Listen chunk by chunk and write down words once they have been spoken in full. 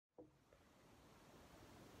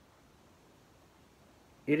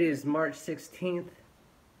It is March 16th.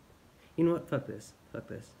 You know what? Fuck this. Fuck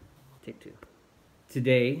this. Take two.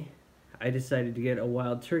 Today, I decided to get a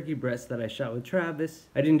wild turkey breast that I shot with Travis.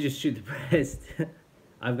 I didn't just shoot the breast.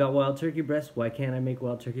 I've got wild turkey breast. Why can't I make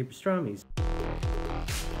wild turkey pastrami's?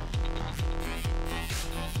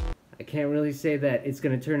 I can't really say that it's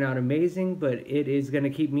going to turn out amazing, but it is going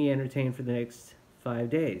to keep me entertained for the next 5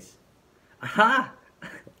 days. Aha!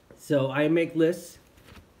 So I make lists.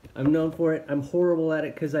 I'm known for it. I'm horrible at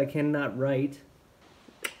it because I cannot write.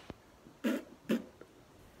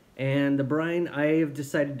 And the brine I have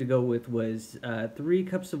decided to go with was 3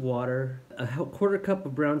 cups of water, a quarter cup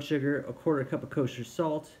of brown sugar, a quarter cup of kosher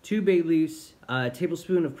salt, 2 bay leaves, a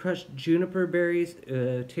tablespoon of crushed juniper berries,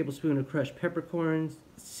 a tablespoon of crushed peppercorns,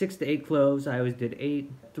 6 to 8 cloves, I always did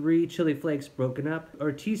 8, 3 chili flakes broken up, or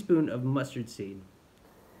a teaspoon of mustard seed.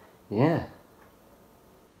 Yeah.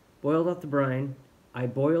 Boiled off the brine. I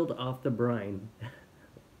boiled off the brine,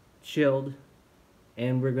 chilled,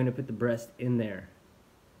 and we're going to put the breast in there.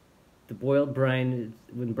 The boiled brine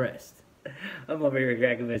with breast. I'm over here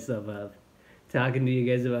cracking myself up, talking to you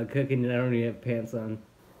guys about cooking, and I don't even have pants on.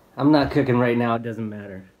 I'm not cooking right now, it doesn't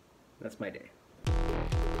matter. That's my day.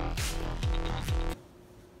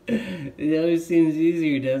 It always seems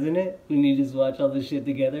easier, doesn't it? When you just watch all this shit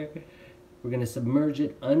together. We're going to submerge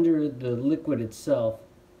it under the liquid itself.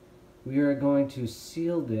 We are going to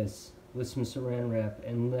seal this with some saran wrap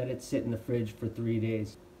and let it sit in the fridge for 3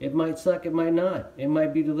 days. It might suck, it might not. It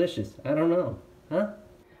might be delicious. I don't know. Huh?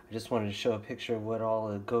 I just wanted to show a picture of what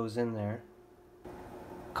all goes in there.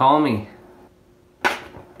 Call me.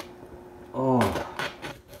 Oh.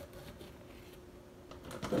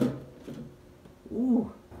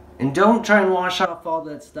 Ooh. And don't try and wash off all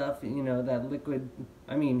that stuff, you know, that liquid.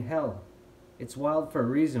 I mean, hell. It's wild for a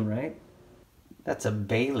reason, right? That's a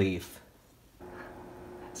bay leaf.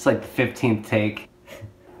 It's like the 15th take.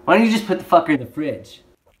 Why don't you just put the fucker in the fridge?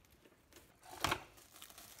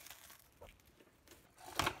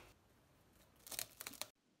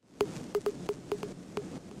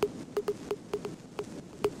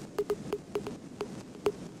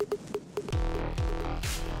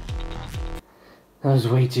 That was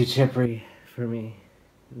way too chippery for me.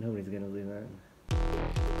 Nobody's gonna do that.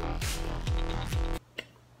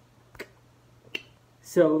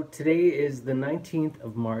 So today is the 19th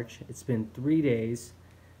of March. It's been 3 days.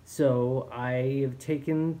 So I have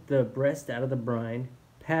taken the breast out of the brine,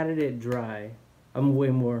 patted it dry. I'm way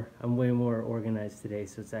more organized today,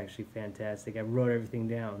 so it's actually fantastic. I wrote everything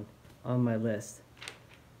down on my list.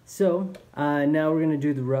 So now we're gonna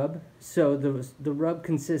do the rub. So the rub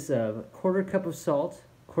consists of a quarter cup of salt,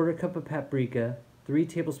 quarter cup of paprika, 3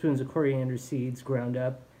 tablespoons of coriander seeds ground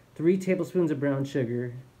up, 3 tablespoons of brown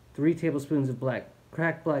sugar, 3 tablespoons of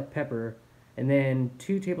cracked black pepper, and then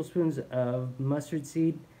 2 tablespoons of mustard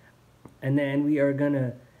seed. And then we are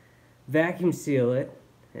gonna vacuum seal it,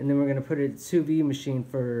 and then we're gonna put it in sous vide machine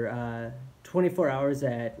for 24 hours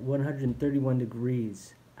at 131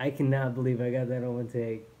 degrees. I cannot believe I got that on one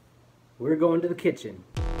take. We're going to the kitchen.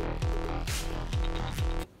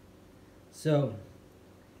 So,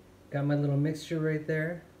 got my little mixture right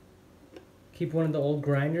there. Keep one of the old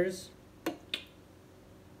grinders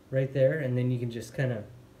right there, and then you can just kind of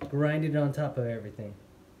grind it on top of everything.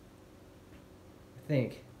 I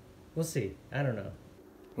think. We'll see. I don't know.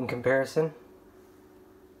 In comparison,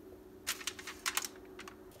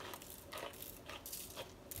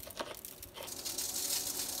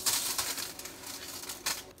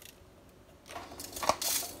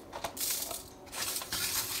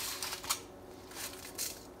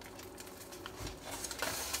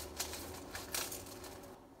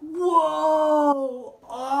 whoa!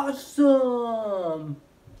 Awesome!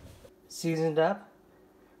 Seasoned up,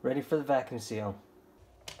 ready for the vacuum seal.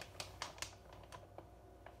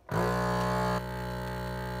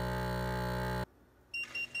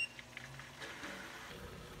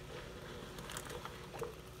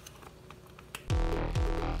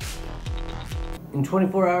 In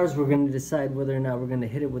 24 hours, we're going to decide whether or not we're going to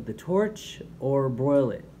hit it with the torch or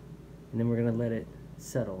broil it. And then we're going to let it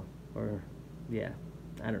settle. Or, yeah,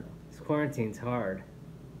 I don't know. This quarantine's hard.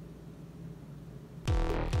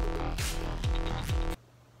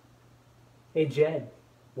 Hey, Jed.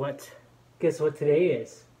 What? Guess what today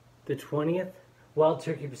is? The 20th? Wild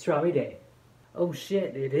Turkey Pastrami Day. Oh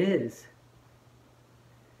shit, it is.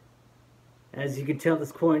 As you can tell,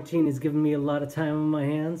 this quarantine is giving me a lot of time on my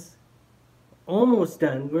hands. Almost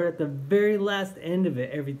done. We're at the very last end of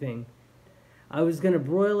it, everything. I was going to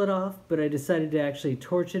broil it off, but I decided to actually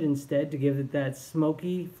torch it instead to give it that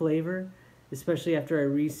smoky flavor, especially after I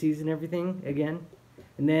re-season everything again.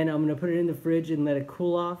 And then I'm going to put it in the fridge and let it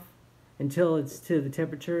cool off. until it's to the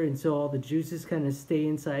temperature, and so all the juices kind of stay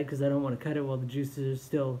inside, because I don't want to cut it while the juices are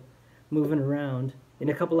still moving around. In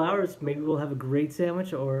a couple hours, maybe we'll have a great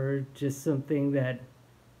sandwich, or just something that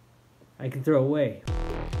I can throw away.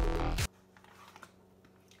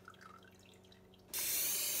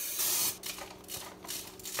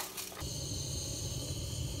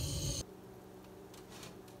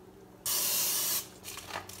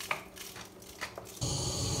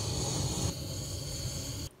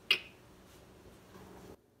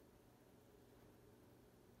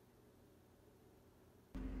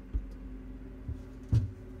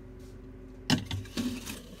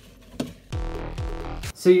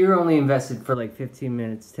 So you're only invested for like 15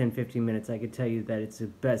 minutes, 10-15 minutes. I could tell you that it's the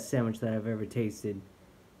best sandwich that I've ever tasted.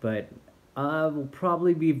 But I will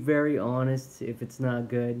probably be very honest if it's not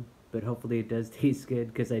good. But hopefully it does taste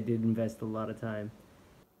good, because I did invest a lot of time.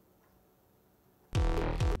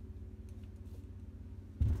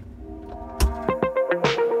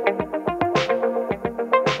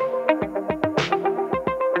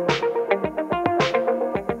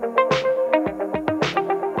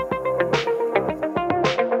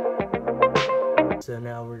 So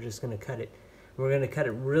now we're just gonna cut it. We're gonna cut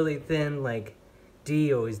it really thin, like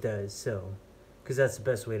D always does. So, because that's the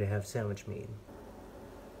best way to have sandwich meat.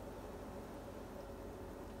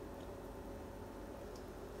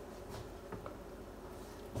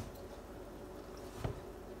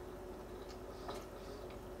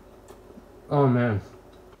 Oh man,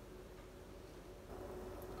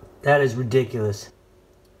 that is ridiculous.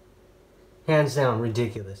 Hands down,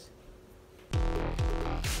 ridiculous.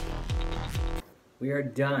 We are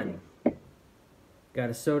done.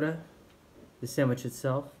 Got a soda, the sandwich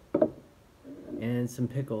itself, and some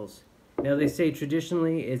pickles. Now they say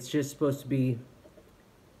traditionally it's just supposed to be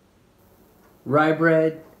rye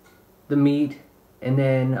bread, the meat, and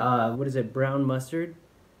then what is it, brown mustard.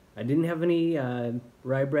 I didn't have any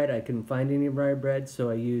rye bread. I couldn't find any rye bread,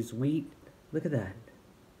 so I used wheat. Look at that.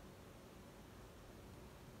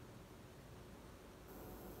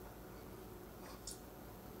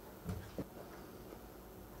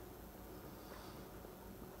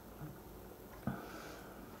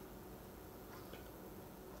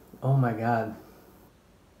 Oh my God.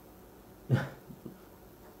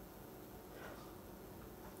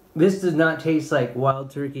 This does not taste like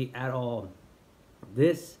wild turkey at all.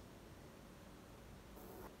 This...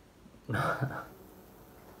 I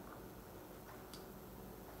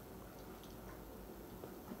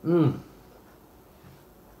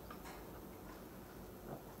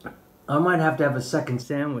might have to have a second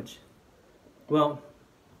sandwich. Well,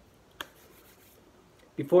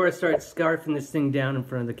 before I start scarfing this thing down in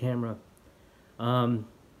front of the camera,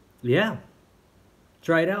 yeah,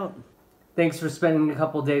 try it out. Thanks for spending a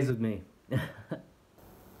couple days with me.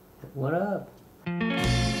 What up?